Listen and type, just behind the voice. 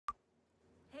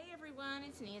everyone,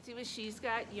 it's Nancy with She's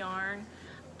Got Yarn.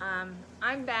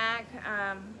 I'm back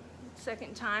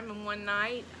second time in one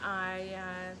night. I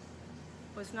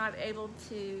was not able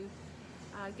to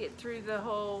get through the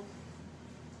whole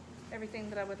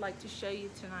everything that I would like to show you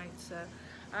tonight, so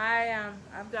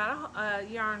I've got a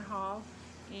yarn haul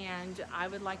and I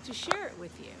would like to share it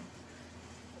with you.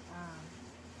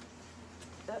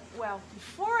 Well,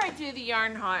 before I do the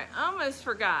yarn haul, I almost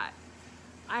forgot.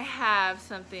 I have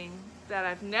something that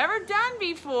I've never done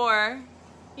before.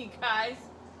 You guys,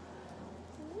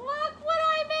 look what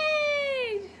I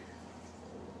made!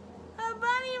 A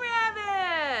bunny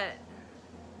rabbit!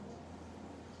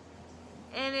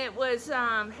 And it was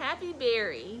Happy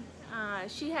Berry.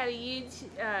 She has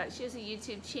a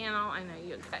YouTube channel. I know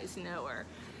you guys know her,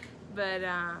 but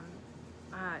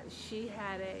she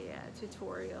had a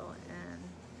tutorial, and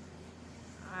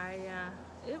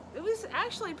it was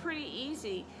actually pretty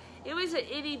easy. It was an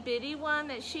itty bitty one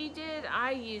that she did.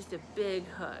 I used a big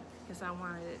hook because I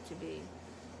wanted it to be,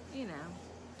 you know,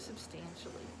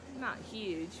 substantially, not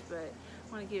huge, but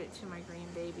I want to give it to my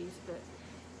grandbabies. But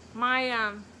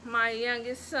my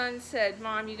youngest son said,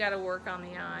 "Mom, you got to work on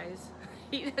the eyes."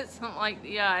 He doesn't like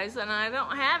the eyes, and I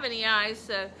don't have any eyes,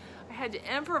 so I had to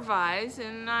improvise.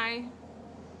 And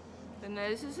the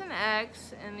nose is an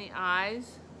X, and the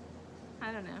eyes,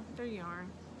 I don't know, they're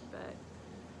yarn, but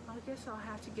I guess I'll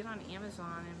have to get on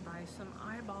Amazon and buy some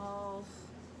eyeballs.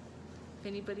 If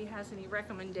anybody has any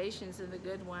recommendations of the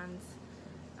good ones.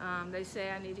 They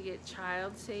say I need to get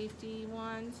child safety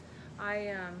ones.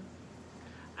 I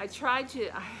tried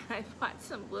to, I bought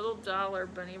some little dollar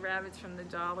bunny rabbits from the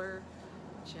Dollar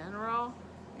General,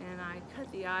 and I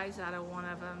cut the eyes out of one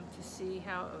of them to see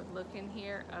how it would look in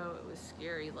here. Oh, it was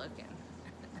scary looking.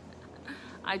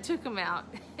 I took them out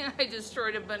and I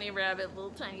destroyed a bunny rabbit, little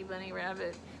tiny bunny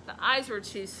rabbit. The eyes were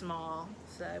too small,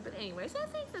 so, but anyways, I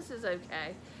think this is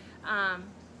okay.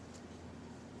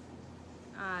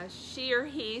 She or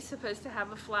he's supposed to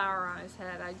have a flower on his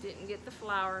head. I didn't get the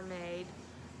flower made,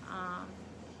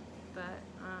 but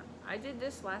I did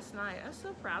this last night. I was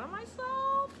so proud of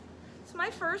myself. It's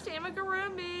my first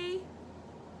amigurumi.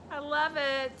 I love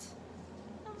it.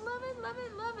 I love it, love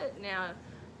it, love it. Now,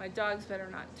 my dogs better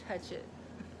not touch it.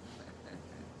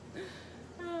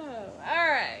 Oh, all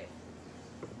right.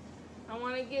 I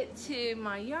want to get to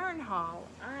my yarn haul.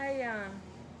 I've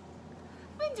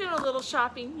been doing a little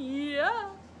shopping, yeah,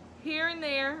 here and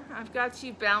there. I've got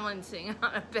you balancing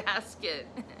on a basket.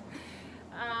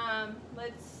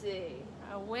 Let's see.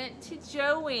 I went to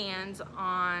Joann's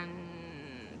on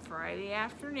Friday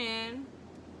afternoon.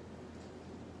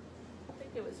 I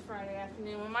think it was Friday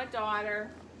afternoon with my daughter.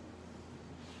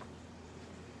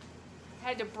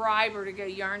 Had to bribe her to go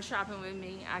yarn shopping with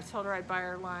me. I told her I'd buy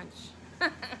her lunch.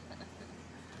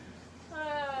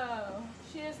 Oh,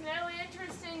 she has no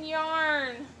interest in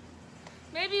yarn.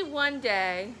 Maybe one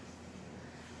day.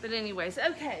 But anyways,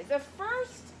 okay. The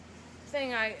first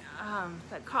thing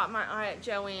that caught my eye at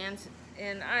Joann's,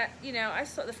 and I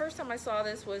saw the first time I saw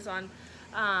this was on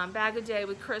Bag a Day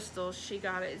with Crystal. She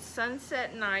got it. It's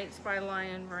Sunset Nights by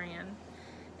Lion Brand.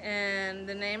 And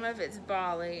the name of it's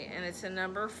Bali, and it's a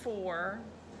number 4.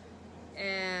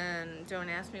 And don't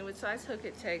ask me what size hook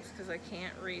it takes because I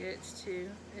can't read it. It's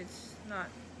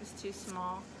too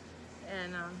small.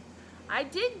 And I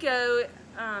did go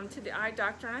to the eye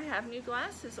doctor, and I have new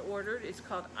glasses ordered. It's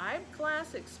called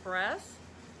Eyeglass Express.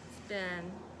 It's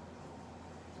been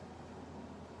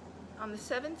on the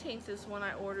 17th is when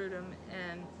I ordered them,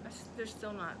 and they're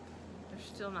still not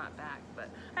back. But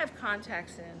I have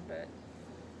contacts in, but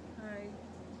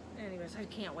anyways, I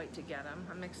can't wait to get them.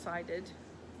 I'm excited.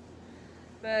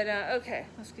 But okay,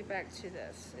 let's get back to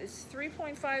this. It's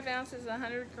 3.5 ounces,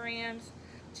 100 grams,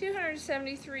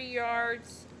 273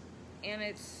 yards, and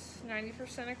it's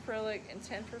 90% acrylic and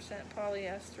 10%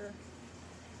 polyester.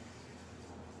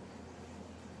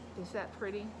 Is that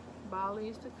pretty? Bali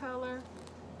is the color.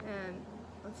 And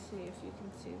let's see if you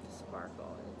can see the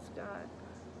sparkle. It's got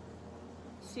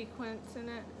sequins in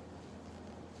it.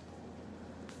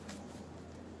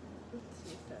 Let's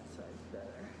see if that side's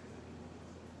better.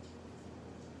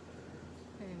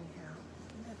 Anyhow,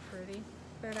 isn't that pretty?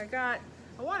 But I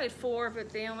wanted 4, but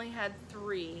they only had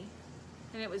 3.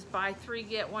 And it was buy 3,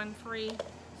 get 1 free.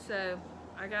 So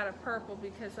I got a purple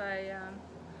because I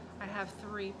have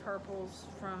 3 purples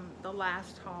from the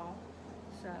last haul.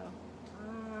 So,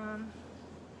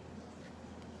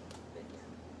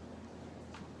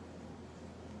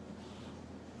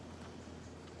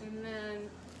 and then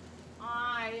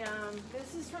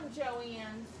this is from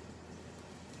Joann's.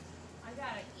 I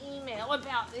got an email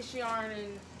about this yarn,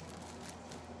 and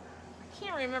I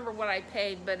can't remember what I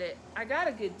paid, but I got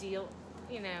a good deal.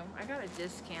 You know, I got a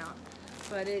discount.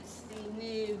 But it's the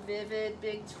new Vivid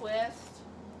Big Twist.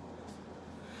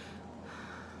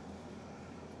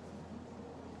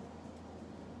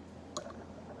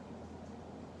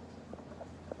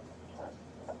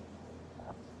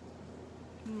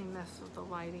 Let me mess with the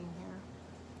lighting here.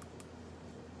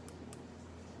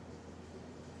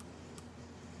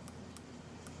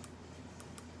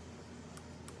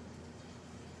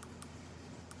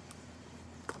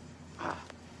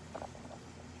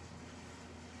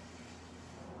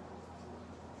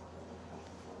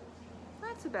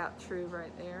 That's about true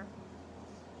right there.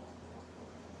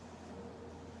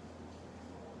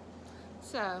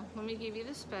 So, let me give you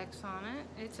the specs on it.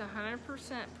 It's 100%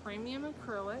 premium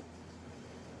acrylic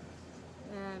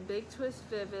and Big Twist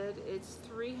Vivid. It's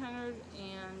 300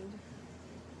 and...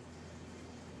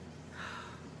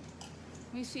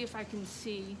 Let me see if I can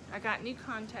see. I got new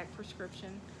contact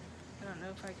prescription. I don't know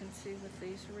if I can see with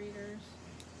these readers.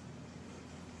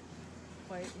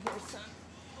 Wait, here's some.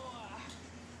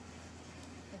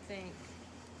 I think.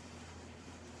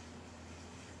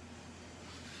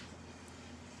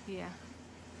 Yeah.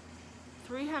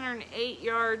 308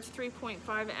 yards,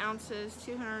 3.5 ounces,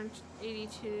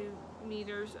 282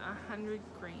 meters, 100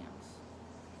 grams.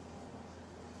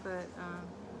 But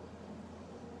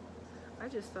I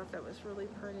just thought that was really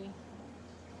pretty.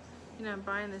 You know, I'm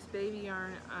buying this baby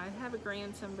yarn. I have a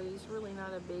grandson, but he's really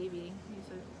not a baby.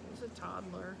 He's a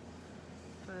toddler.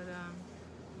 But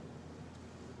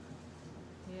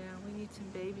yeah, we need some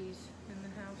babies in the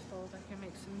household. I can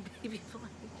make some baby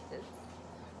blankets.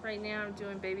 Right now I'm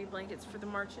doing baby blankets for the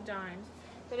March of Dimes.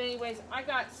 But anyways, I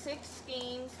got 6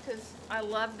 skeins because I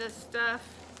love this stuff.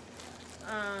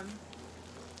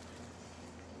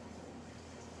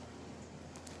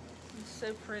 It's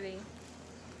so pretty.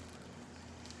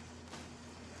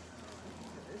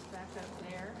 Put this back up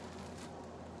there.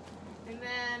 And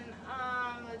then,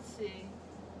 let's see.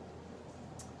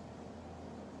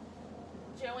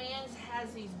 Joann's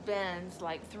has these bins,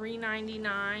 like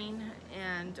 $3.99,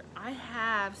 and I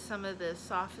have some of the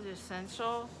Soft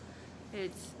Essential.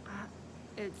 It's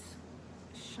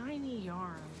shiny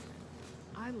yarn.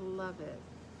 I love it.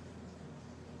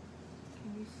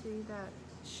 Can you see that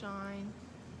shine?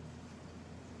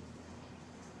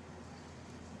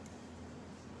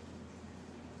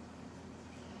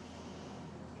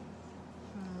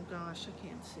 Oh gosh, I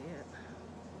can't see it.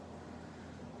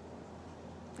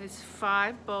 It's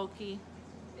 5 bulky.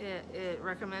 It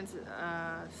recommends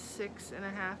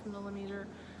 6.5 millimeter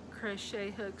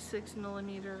crochet hook, 6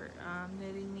 millimeter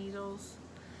knitting needles.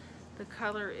 The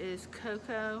color is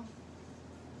cocoa.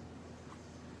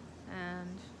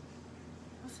 And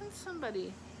wasn't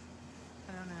somebody,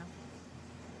 I don't know.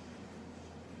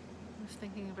 I was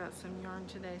thinking about some yarn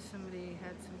today. Somebody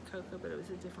had some cocoa, but it was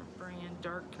a different brand,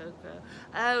 dark cocoa.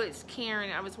 Oh, it's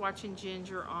Karen. I was watching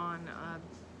Ginger on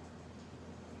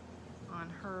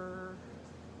her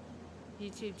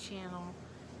YouTube channel,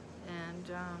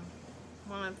 and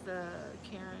one of the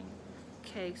Karen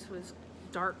cakes was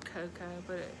dark cocoa,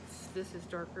 but this is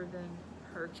darker than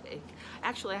her cake.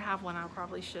 Actually, I have one I'll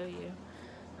probably show you.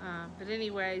 But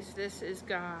anyways, this has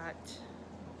got,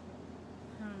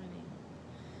 how many?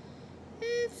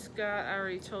 It's got, I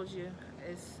already told you,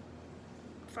 it's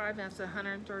 5 ounces,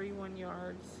 131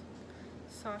 yards,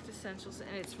 Soft Essentials,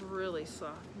 and it's really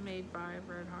soft, made by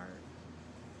Red Heart.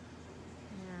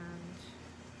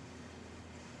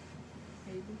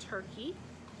 Made in Turkey.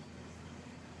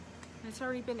 And it's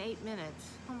already been 8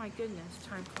 minutes. Oh my goodness,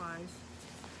 time flies.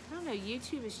 I don't know,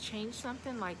 YouTube has changed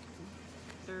something, like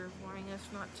they're wanting us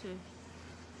not to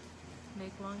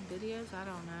make long videos. I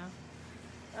don't know.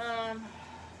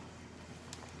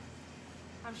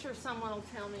 I'm sure someone will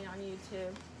tell me on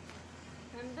YouTube.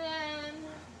 And then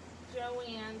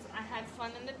Joann's, I had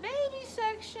fun in the baby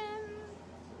section.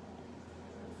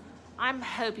 I'm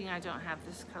hoping I don't have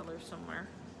this color somewhere,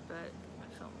 but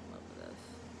I fell in love with this.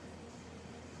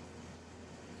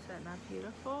 Is that not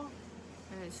beautiful?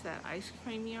 And it's that ice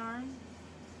cream yarn.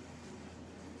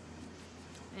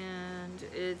 And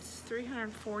it's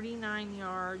 349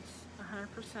 yards,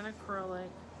 100% acrylic,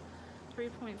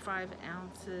 3.5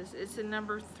 ounces. It's a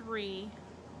number 3.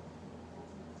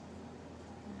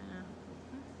 Yeah,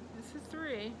 it's a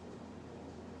 3.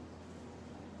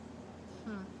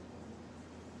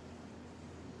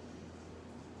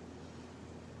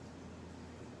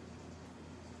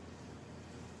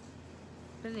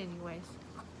 But anyways,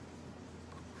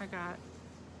 I got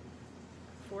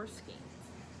 4 skeins.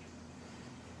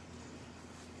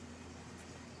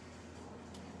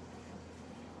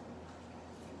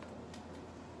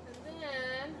 And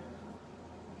then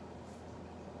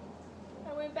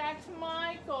back to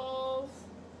Michael's.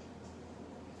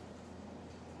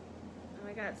 And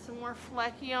I got some more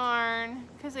Fleck yarn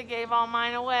because I gave all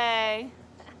mine away.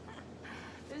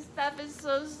 This stuff is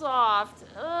so soft.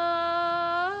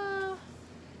 I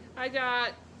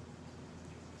got,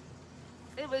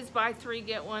 it was buy 3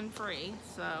 get 1 free,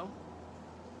 so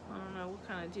I don't know what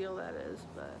kind of deal that is,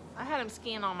 but I had them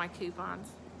scan all my coupons.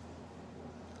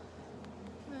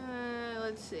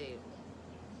 Let's see.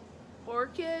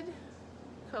 Orchid,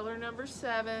 color number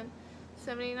 7,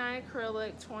 79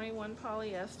 acrylic, 21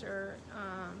 polyester,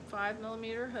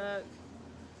 5mm hook,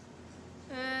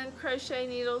 and crochet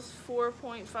needles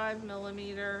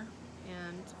 4.5mm,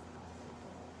 and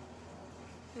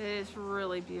it is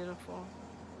really beautiful.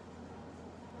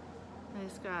 And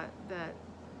it's got that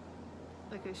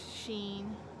like a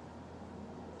sheen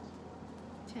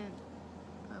tint.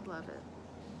 I love it.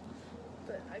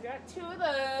 But I got 2 of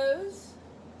those.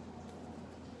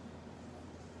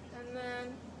 And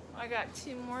then I got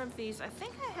 2 more of these. I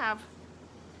think I have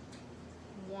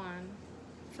 1.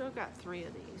 So I've got 3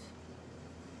 of these.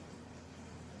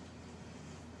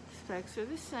 Specs are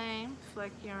the same,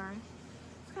 Fleck yarn.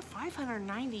 It's got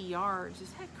 590 yards.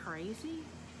 Is that crazy?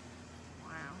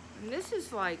 Wow. And this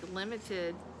is like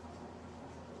limited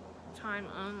time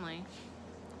only.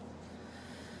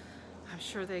 I'm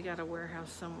sure they got a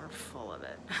warehouse somewhere full of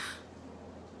it.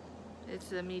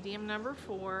 It's a medium number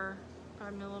 4,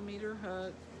 5mm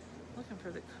hook. Looking for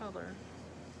the color.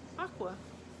 Aqua.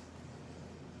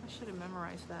 I should have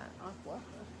memorized that. Aqua.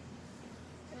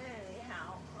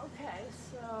 Anyhow, okay,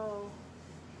 so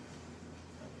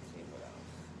let's see what else.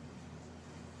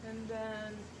 And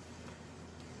then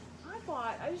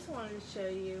I just wanted to show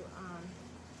you,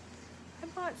 I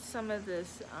bought some of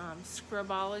this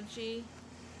Scrubology.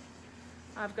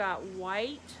 I've got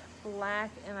white,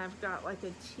 black, and I've got like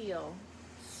a teal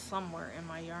somewhere in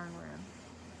my yarn room.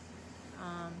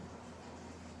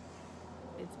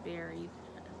 It's buried.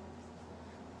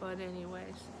 But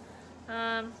anyways,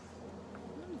 let me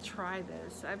try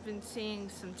this. I've been seeing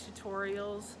some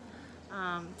tutorials.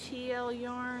 TL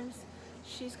Yarns,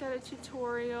 she's got a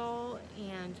tutorial,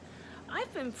 and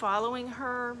I've been following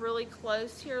her really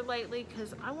close here lately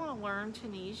because I want to learn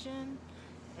Tunisian,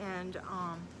 and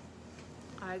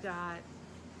I got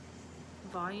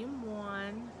volume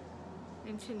 1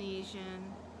 in Tunisian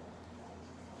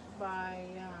by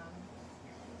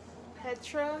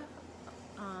Petra.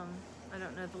 I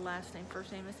don't know the last name.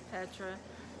 First name is Petra,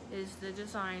 is the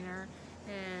designer,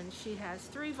 and she has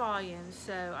 3 volumes.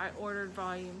 So I ordered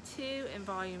volume 2 and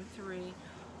volume 3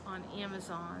 on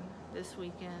Amazon this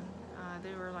weekend.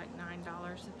 They were like $9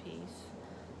 a piece.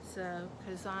 So,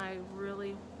 because I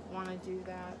really want to do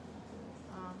that.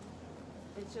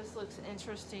 It just looks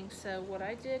interesting. So what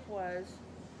I did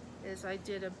is I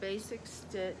did a basic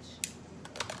stitch.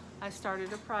 I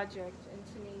started a project in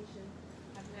Tunisian.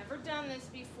 I've never done this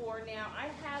before. Now I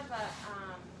have a,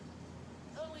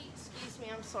 oh excuse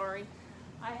me, I'm sorry.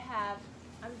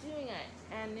 I'm doing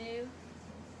a new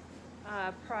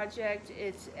project.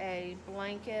 It's a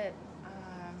blanket.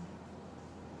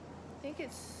 I think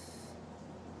it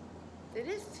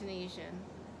is Tunisian.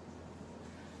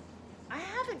 I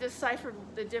haven't deciphered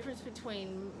the difference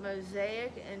between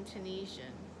mosaic and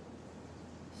Tunisian.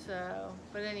 So,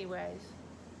 but anyways,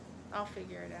 I'll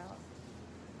figure it out.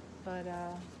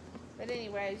 But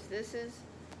anyways,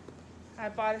 I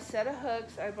bought a set of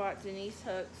hooks. I bought Denise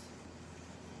hooks.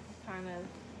 Kind of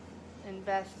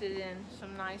invested in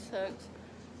some nice hooks.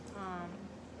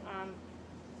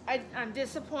 I'm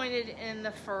disappointed in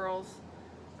the furls.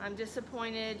 I'm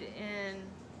disappointed in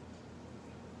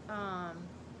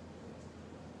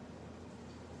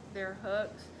their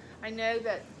hooks. I know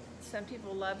that some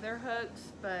people love their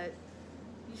hooks, but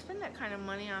you spend that kind of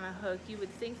money on a hook, you would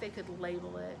think they could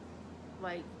label it,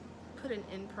 like put an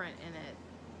imprint in it,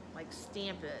 like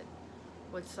stamp it,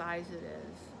 what size it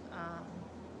is.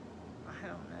 I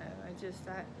don't know.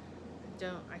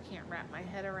 I can't wrap my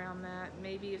head around that.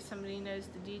 Maybe if somebody knows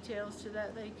the details to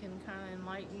that, they can kind of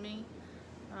enlighten me.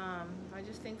 I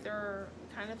just think they're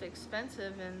kind of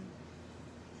expensive,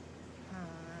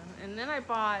 and then I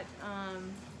bought,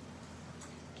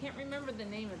 can't remember the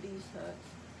name of these hooks.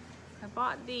 I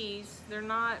bought these. They're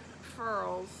not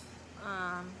furls,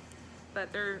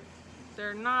 but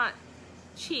they're not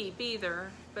cheap either,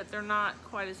 but they're not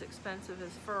quite as expensive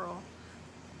as furl.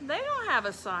 They don't have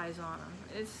a size on them.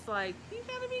 It's like, you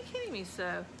gotta be kidding me.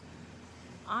 So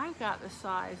I got the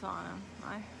size on them.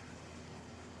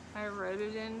 I wrote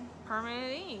it in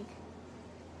permanent ink.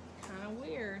 Kind of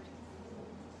weird.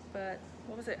 But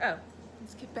what was it? Oh,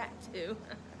 let's get back to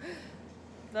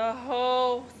the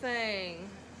whole thing.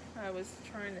 I was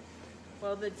trying to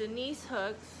well, the Denise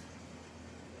hooks.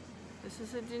 This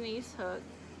is a Denise hook.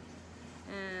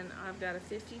 And I've got a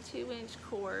 52-inch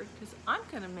cord because I'm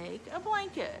gonna make a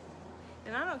blanket.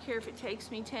 And I don't care if it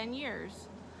takes me 10 years.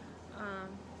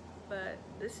 But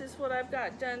this is what I've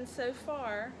got done so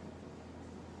far.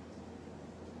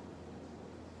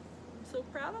 I'm so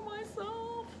proud of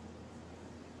myself.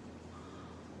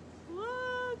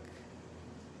 Look.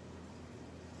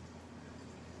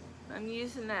 I'm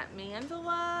using that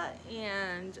mandala,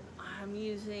 and I'm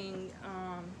using,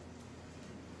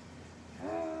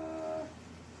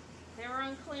 they were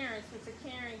on clearance with the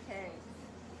carrying case.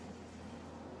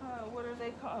 Oh, what are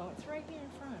they called? Oh, it's right here in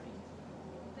front of me.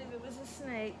 If it was a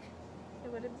snake,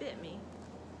 it would have bit me.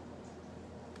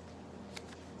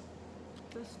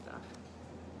 This stuff.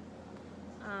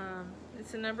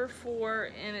 It's a number 4,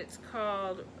 and it's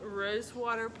called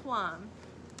Rosewater Plum.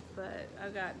 But I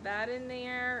got that in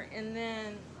there, and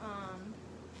then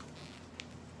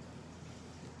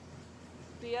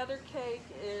the other cake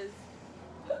is,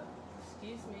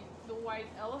 excuse me, the White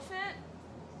Elephant.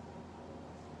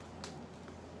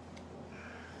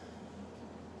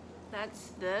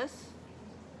 That's this.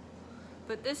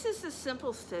 But this is the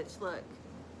simple stitch, look.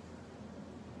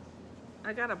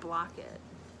 I gotta block it.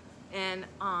 And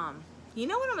you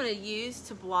know what I'm gonna use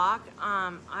to block?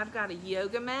 I've got a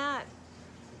yoga mat,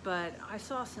 but I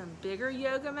saw some bigger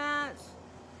yoga mats.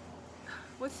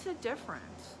 What's the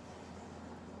difference?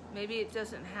 Maybe it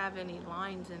doesn't have any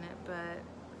lines in it, but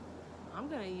I'm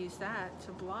gonna use that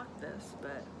to block this,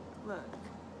 but look.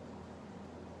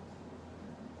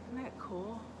 Isn't that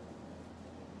cool?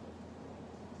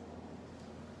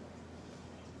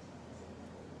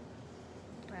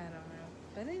 I don't know.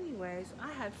 But anyways,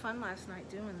 I had fun last night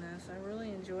doing this. I really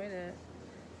enjoyed it.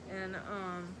 And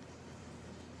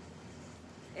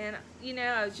you know,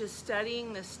 I was just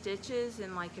studying the stitches,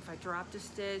 and like if I dropped a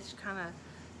stitch, kind of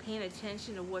paying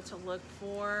attention to what to look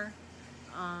for.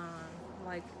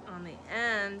 Like on the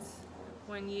ends,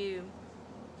 when you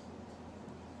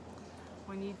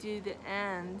do the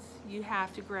ends, you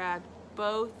have to grab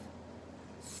both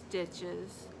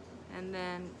stitches, and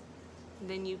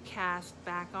then you cast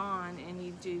back on, and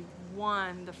you do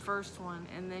one, the first one,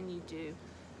 and then you do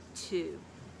 2,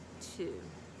 2,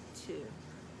 2,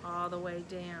 all the way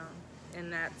down,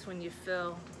 and that's when you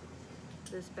fill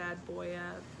this bad boy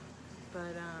up.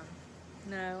 But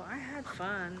no, I had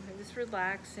fun. It was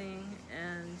relaxing,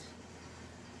 and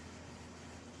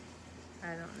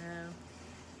I don't know.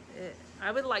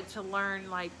 I would like to learn,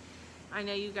 like, I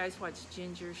know you guys watch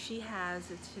Ginger. She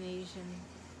has a Tunisian,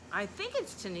 I think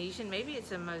it's Tunisian, maybe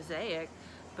it's a mosaic,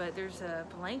 but there's a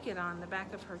blanket on the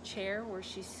back of her chair where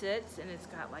she sits, and it's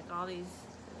got like all these,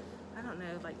 I don't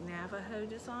know, like Navajo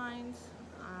designs.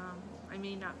 I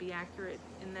may not be accurate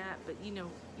in that, but you know,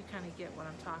 you kind of get what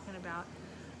I'm talking about.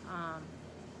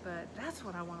 But that's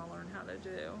what I want to learn how to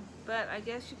do. But I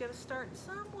guess you got to start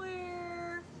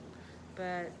somewhere.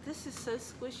 But this is so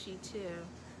squishy too.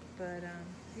 But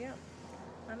yeah,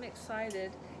 I'm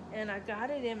excited. And I got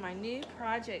it in my new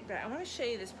project bag. I want to show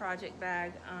you this project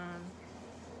bag.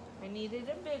 I needed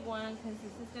a big one because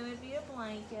this is going to be a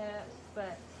blanket.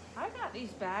 But I got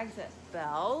these bags at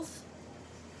Bell's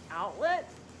Outlet.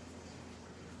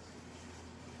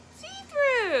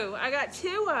 See-through! I got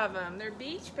 2 of them. They're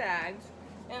beach bags,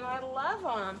 and I love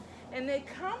them. And they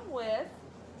come with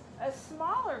a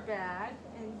smaller bag,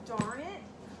 and darn it,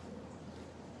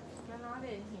 they're not in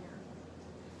here.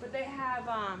 But they have,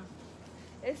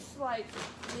 it's like,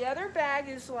 the other bag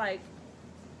is like,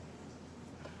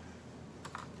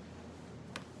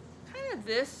 kind of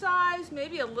this size,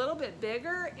 maybe a little bit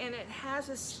bigger, and it has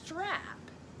a strap.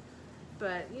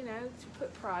 But, you know, to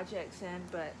put projects in.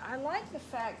 But I like the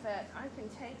fact that I can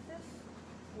take this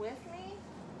with me,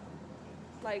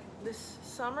 like this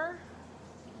summer.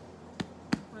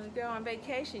 When I go on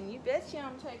vacation, you betcha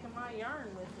I'm taking my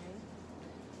yarn with me.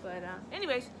 But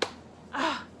anyways,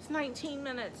 it's 19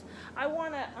 minutes. I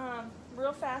want to,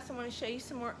 real fast, I want to show you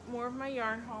some more of my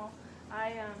yarn haul.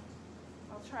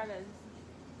 I'll try to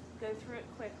go through it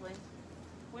quickly.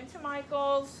 Went to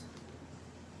Michael's.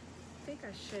 I think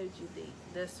I showed you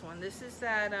this one. This is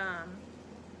that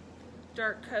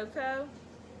dark cocoa.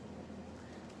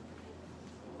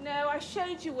 No, I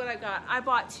showed you what I got. I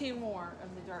bought 2 more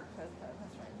of the dark cocoa.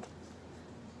 That's right.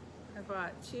 I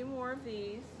bought 2 more of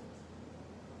these.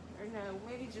 Or no,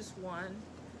 maybe just 1.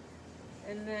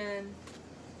 And then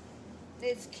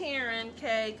it's Caron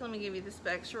cake. Let me give you the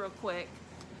specs real quick.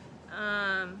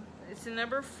 It's a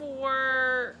number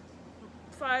 4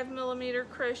 5mm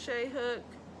crochet hook.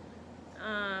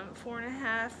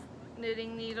 4.5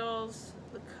 knitting needles.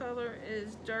 The color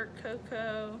is dark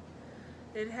cocoa.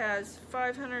 It has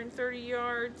 530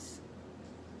 yards,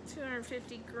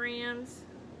 250 grams.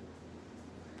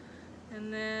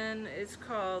 And then it's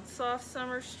called Soft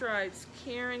Summer Stripes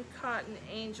Caron Cotton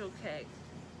Angel Cake.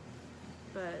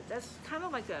 But that's kind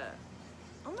of like a,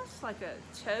 almost like a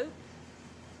taupe.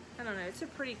 I don't know, it's a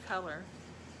pretty color.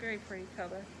 Very pretty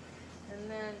color. And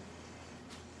then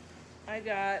I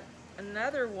got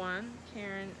another one,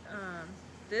 Caron.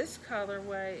 This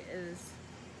colorway is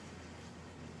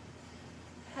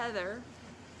Heather.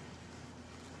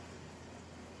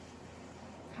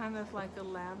 Kind of like a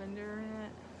lavender in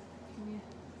it. Can you,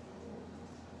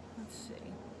 let's see.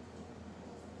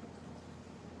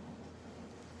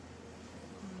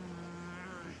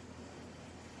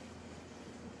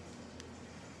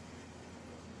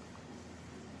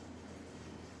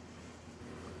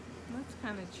 That's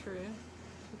kind of true,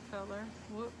 the color.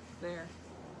 Whoop, there.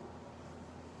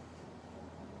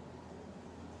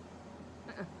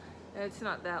 It's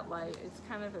not that light. It's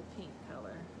kind of a pink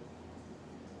color.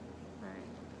 Right.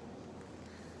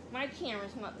 My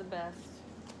camera's not the best.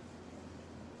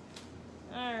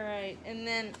 Alright, and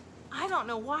then I don't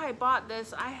know why I bought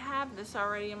this. I have this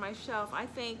already in my shelf. I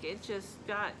think it just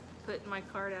got put in my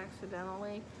cart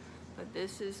accidentally. But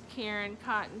this is Caron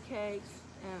Cotton Cakes,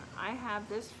 and I have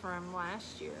this from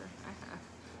last year. I have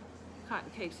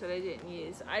cotton cakes that I didn't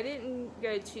use. I didn't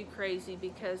go too crazy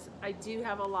because I do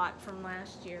have a lot from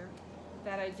last year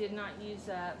that I did not use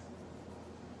up.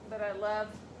 But I love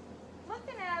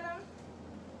looking at them.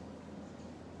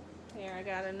 Here, I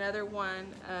got another one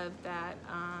of that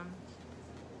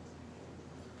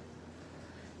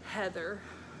Heather.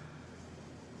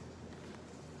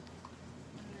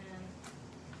 And then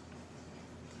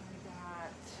I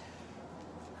got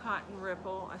Cotton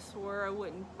Ripple. I swore I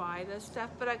wouldn't buy this stuff,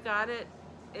 but I got it.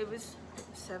 It was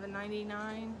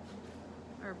 $7.99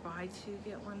 or buy two,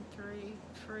 get one free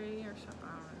or something. I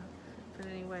don't know. But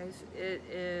anyways, it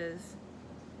is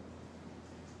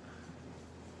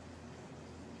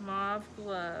Mauve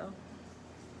Glow,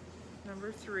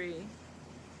 number 3. And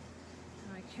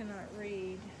I cannot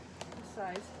read the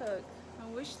size hook. I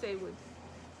wish they would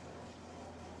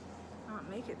not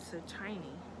make it so tiny.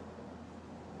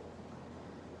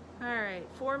 Alright,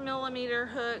 4mm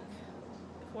hook,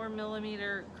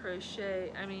 4mm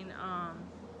crochet,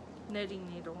 knitting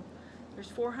needle. There's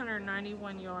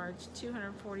 491 yards,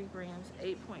 240 grams,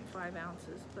 8.5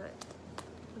 ounces, but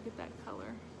look at that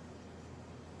color.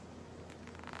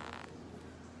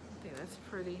 Okay, that's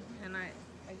pretty. And I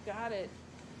got it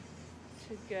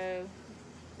to go,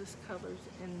 this color's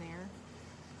in there,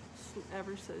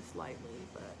 ever so slightly,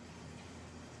 but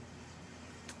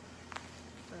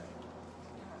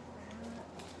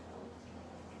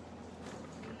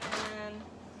and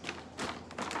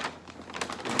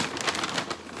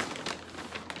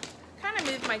kind of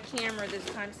moved my camera this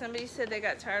time. Somebody said they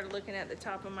got tired of looking at the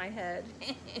top of my head.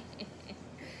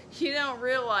 You don't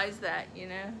realize that, you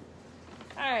know.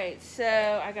 Alright,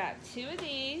 so I got 2 of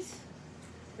these.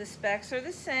 The specs are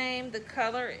the same. The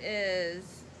color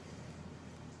is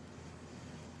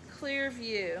Clear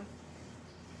View.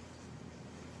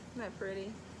 Isn't that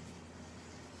pretty?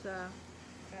 So,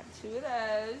 got 2 of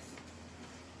those.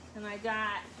 And I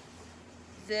got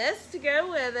this to go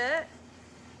with it.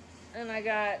 And I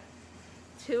got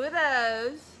 2 of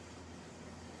those.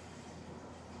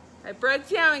 I broke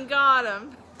down and got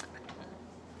them.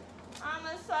 I'm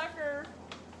a sucker.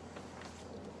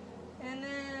 And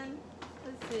then,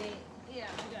 let's see. Yeah,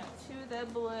 I got 2 of the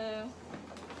blue.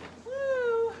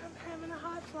 Woo! I'm having a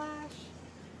hot flash.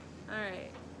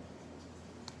 Alright.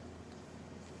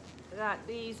 I got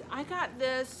these. I got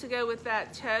this to go with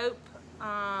that taupe.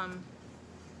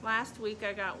 Last week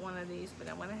I got one of these, but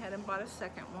I went ahead and bought a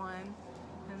second one.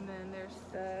 And then there's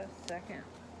the second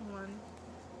one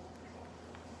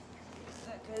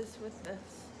that goes with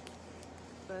this.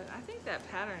 But I think that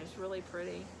pattern is really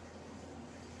pretty.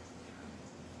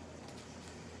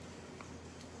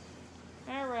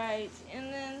 Alright,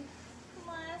 and then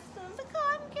last of the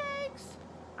cotton cakes.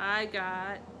 I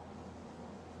got,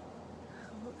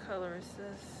 what color is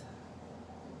this?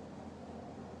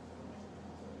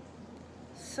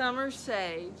 Summer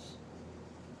Sage.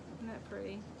 Isn't that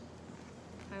pretty?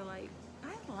 I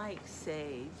like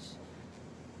sage.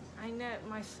 I know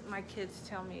my kids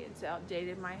tell me it's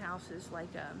outdated. My house is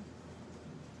like a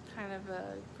kind of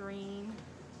a green.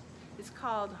 It's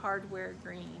called hardware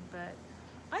green, but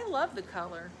I love the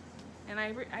color. And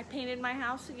I painted my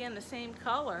house again the same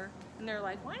color. And they're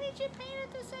like, why did you paint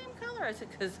it the same color? I said,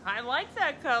 because I like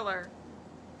that color.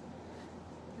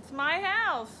 It's my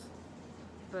house.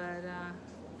 But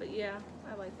yeah,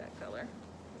 I like that color.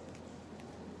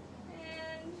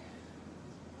 And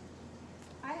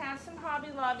I have some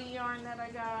Hobby Lobby yarn that I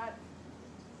got.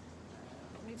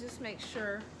 Let me just make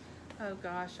sure. Oh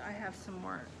gosh, I have some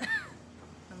more.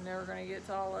 I'm never gonna get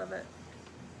to all of it.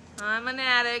 I'm an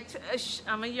addict.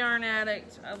 I'm a yarn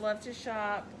addict. I love to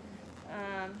shop.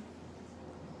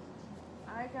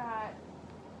 I got,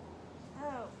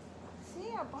 oh,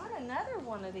 see, I bought another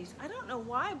one of these. I don't know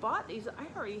why I bought these. I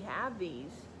already have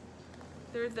these.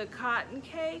 They're the cotton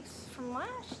cakes from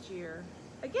last year.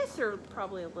 I guess they're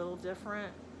probably a little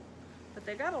different, but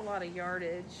they got a lot of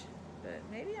yardage. But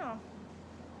maybe I'll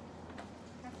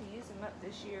have to use them up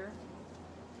this year.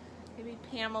 Maybe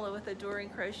Pamela with Adoring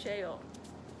Crochet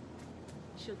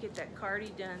she'll get that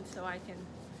cardi done so I can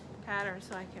pattern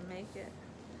so I can make it.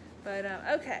 But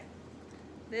okay,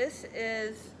 this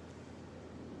is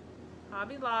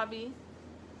Hobby Lobby.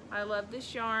 I love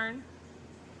this yarn.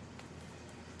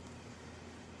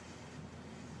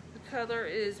 The color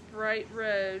is Bright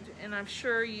Road, and I'm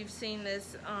sure you've seen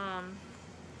this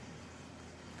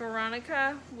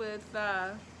Veronica with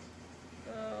I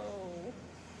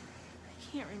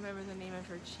can't remember the name of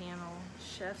her channel.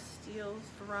 Chef Steele's,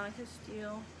 Veronica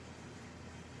Steele.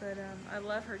 But I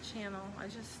love her channel. I'm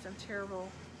terrible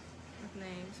with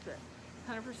names, but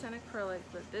 100% acrylic,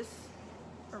 but this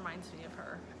reminds me of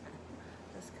her,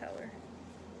 this color.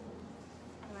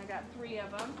 And I got 3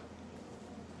 of them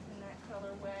in that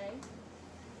colorway.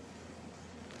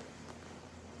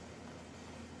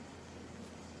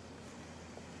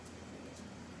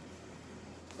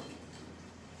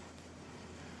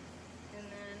 And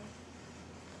then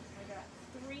I got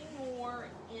 3 more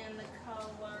in the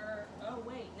color, oh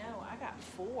wait, no, I got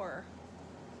 4.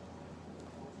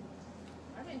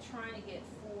 I've been trying to get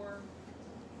 4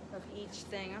 of each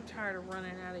thing. I'm tired of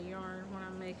running out of yarn when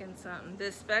I'm making something.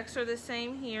 The specs are the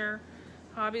same here.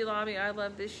 Hobby Lobby, I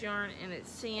love this yarn, and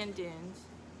it's Sand Dunes.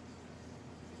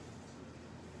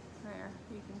 There,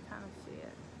 you can kind of see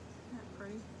it. Isn't that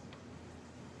pretty?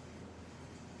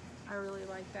 I really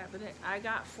like that, but I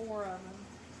got 4 of them.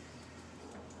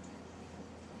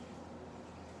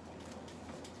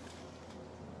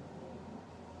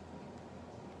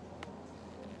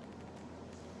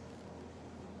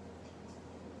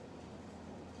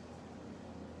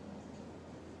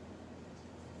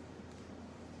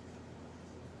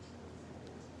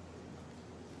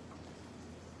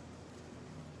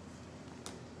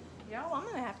 Y'all, I'm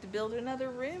gonna have to build another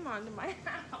room onto my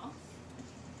house.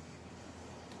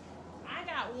 I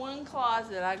got 1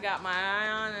 closet I got my eye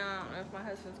on, and I don't know if my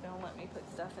husband's gonna let me put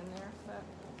stuff in there, but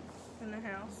in the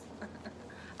house.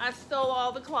 I stole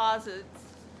all the closets.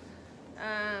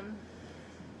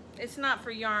 It's not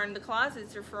for yarn. The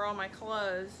closets are for all my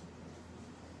clothes.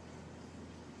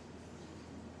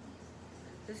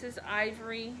 This is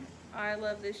Ivory. I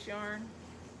love this yarn.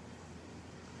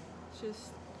 It's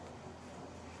just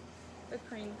the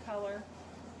cream color.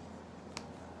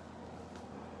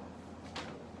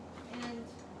 And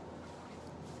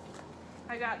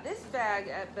I got this bag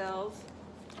at Belle's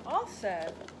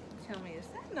also. Tell me, is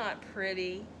that not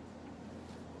pretty?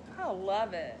 I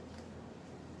love it.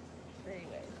 But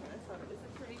anyways, I thought it was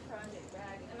a pretty project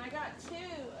bag. And I got 2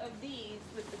 of these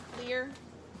with the clear.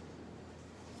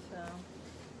 So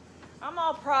I'm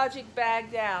all project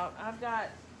bagged out. I've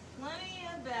got plenty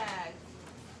of bags.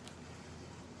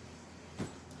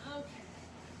 Okay.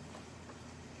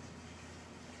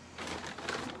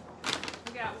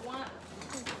 We got 1.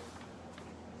 Okay.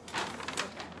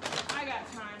 I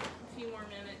got time. A few more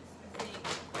minutes, I think.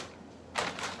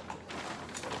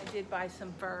 I did buy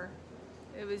some fur.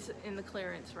 It was in the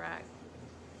clearance rack.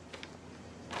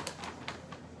 I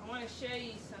want to show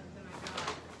you something I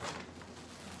got.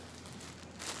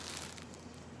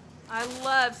 I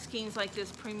love skeins like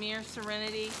this, Premier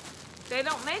Serenity. They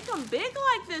don't make them big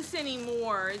like this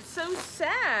anymore. It's so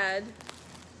sad.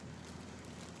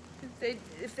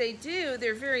 If they do,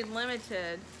 they're very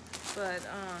limited. But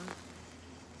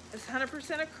it's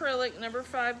 100% acrylic, number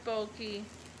 5 bulky,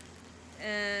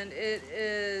 and it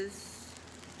is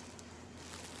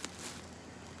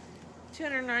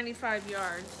 295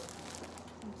 yards.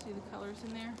 You can see the colors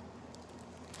in there.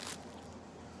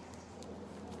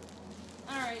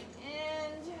 All right,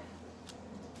 and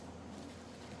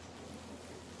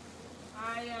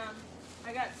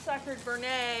I got suckered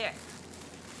Bernay.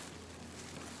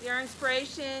 Yarn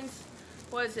Inspirations,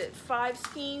 was it 5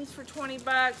 skeins for 20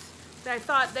 bucks? I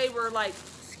thought they were like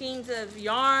skeins of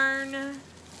yarn. They're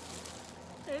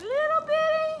little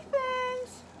bitty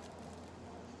things.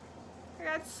 I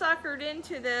got suckered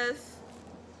into this.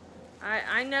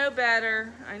 I know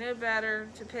better. I know better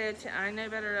to pay attention. I know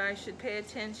better I should pay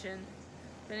attention.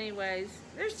 But anyways,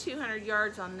 there's 200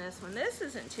 yards on this one. This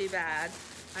isn't too bad.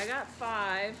 I got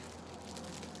 5.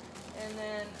 And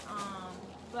then,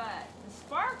 but the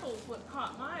sparkles, what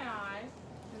caught my eye,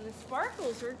 and the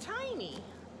sparkles are tiny.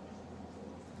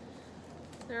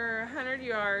 They're 100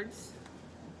 yards,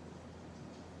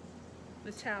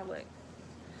 metallic.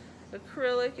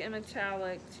 Acrylic and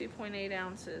metallic, 2.8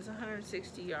 ounces,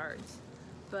 160 yards.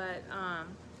 But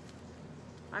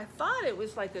I thought it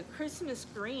was like a Christmas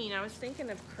green. I was thinking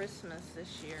of Christmas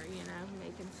this year, you know,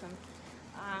 making some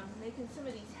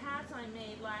of these hats I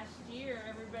made last year.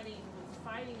 Everybody was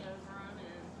fighting over them,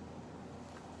 and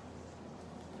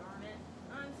darn it.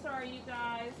 I'm sorry, you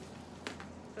guys.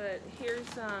 But here's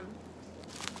the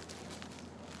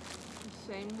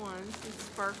same ones, it's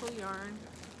sparkle yarn.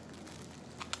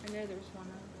 I know there's one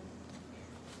of them.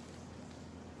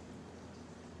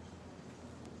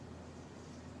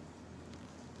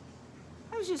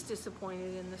 I was just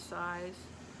disappointed in the size.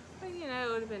 But you know,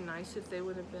 it would have been nice if they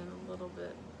would have been a little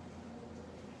bit,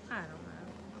 I don't know,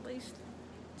 at least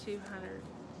 200.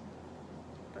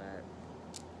 But,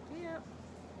 yeah.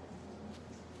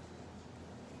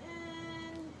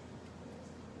 And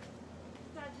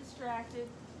got distracted.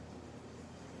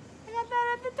 I got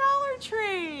that at the Dollar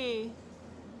Tree.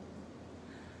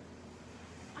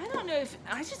 I don't know if,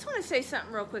 I just want to say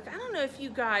something real quick. I don't know if you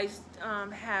guys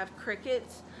have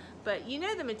Cricuts, but you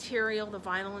know the material, the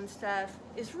vinyl and stuff,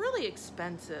 is really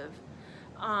expensive.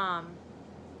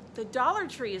 The Dollar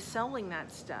Tree is selling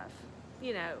that stuff,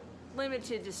 you know,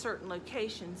 limited to certain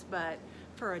locations, but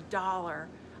for $1.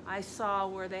 I saw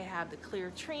where they have the clear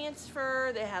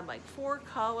transfer, they had like 4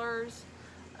 colors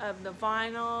of the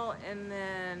vinyl, and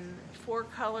then 4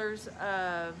 colors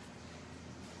of,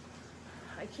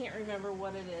 I can't remember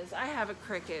what it is. I have a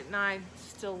Cricut and I'm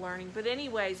still learning. But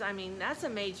anyways, I mean, that's a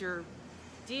major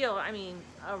deal. I mean,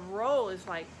 a roll is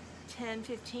like 10,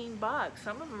 15 bucks.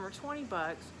 Some of them are 20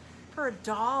 bucks for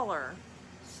 $1.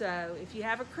 So if you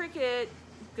have a Cricut,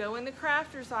 go in the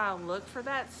crafters aisle, look for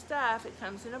that stuff. It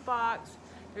comes in a box.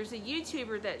 There's a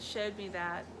YouTuber that showed me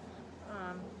that.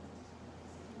 I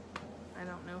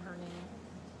don't know her name.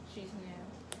 She's new.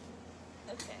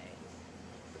 Okay.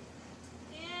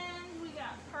 And we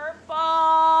got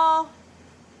purple.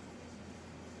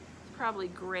 It's probably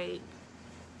grape.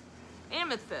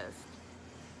 Amethyst.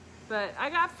 But I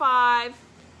got 5.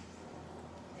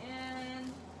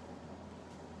 And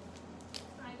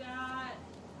I got,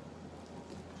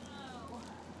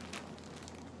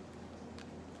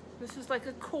 this is like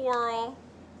a coral.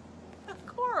 A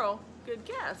coral. Good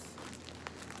guess.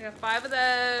 I got 5 of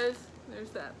those.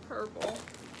 There's that purple.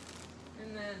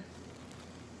 And then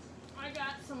I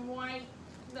got some white.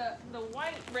 The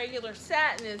white regular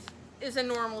satin is a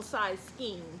normal size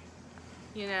skein.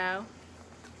 You know.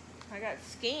 I got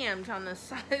scammed on the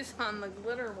size on the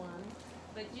glitter one.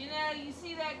 But you know, you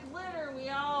see that glitter, we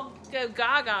all go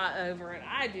gaga over it.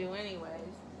 I do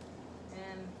anyways.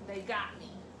 And they got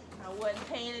me. I wasn't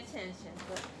paying attention.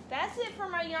 But that's it for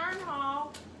my yarn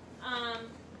haul.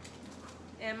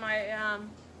 And my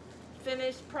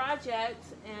finished project.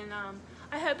 And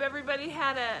I hope everybody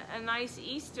had a nice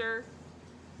Easter.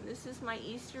 This is my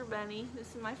Easter bunny.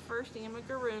 This is my first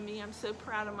amigurumi. I'm so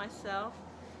proud of myself.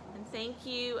 And thank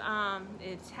you.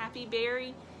 It's Happy Berry.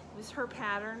 It was her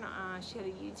pattern. She had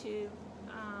a YouTube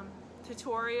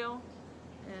tutorial.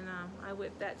 And I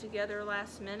whipped that together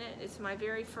last minute. It's my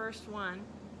very first one.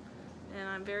 And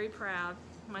I'm very proud.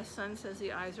 My son says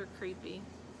the eyes are creepy.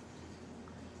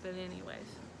 But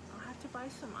anyways, I'll have to buy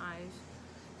some eyes.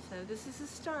 So this is a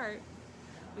start.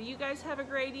 Well, you guys have a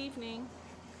great evening.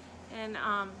 And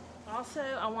also,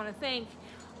 I want to thank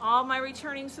all my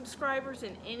returning subscribers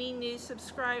and any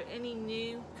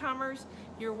newcomers.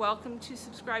 You're welcome to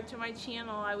subscribe to my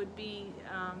channel. I would be,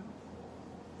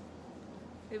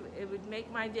 it would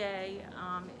make my day.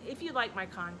 If you like my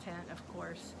content, of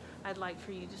course, I'd like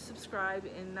for you to subscribe,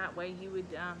 and that way you would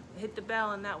hit the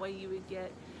bell, and that way you would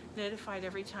get notified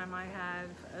every time I have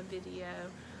a video.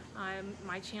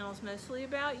 My channel is mostly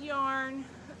about yarn,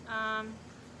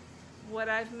 what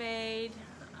I've made.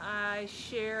 I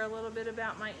share a little bit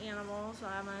about my animals.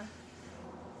 I'm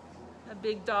a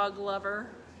big dog lover,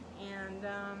 and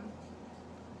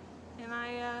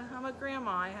I'm a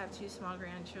grandma. I have 2 small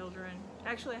grandchildren.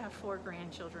 Actually, I have 4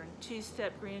 grandchildren, 2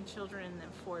 step grandchildren, and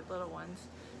then 4 little ones,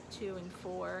 2 and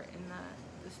 4, and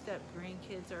the step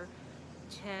grandkids are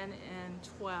 10 and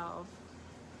 12,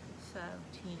 so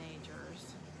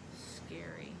teenagers.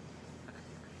 Scary.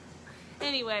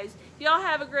 Anyways, y'all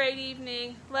have a great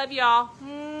evening. Love y'all.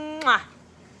 Mwah.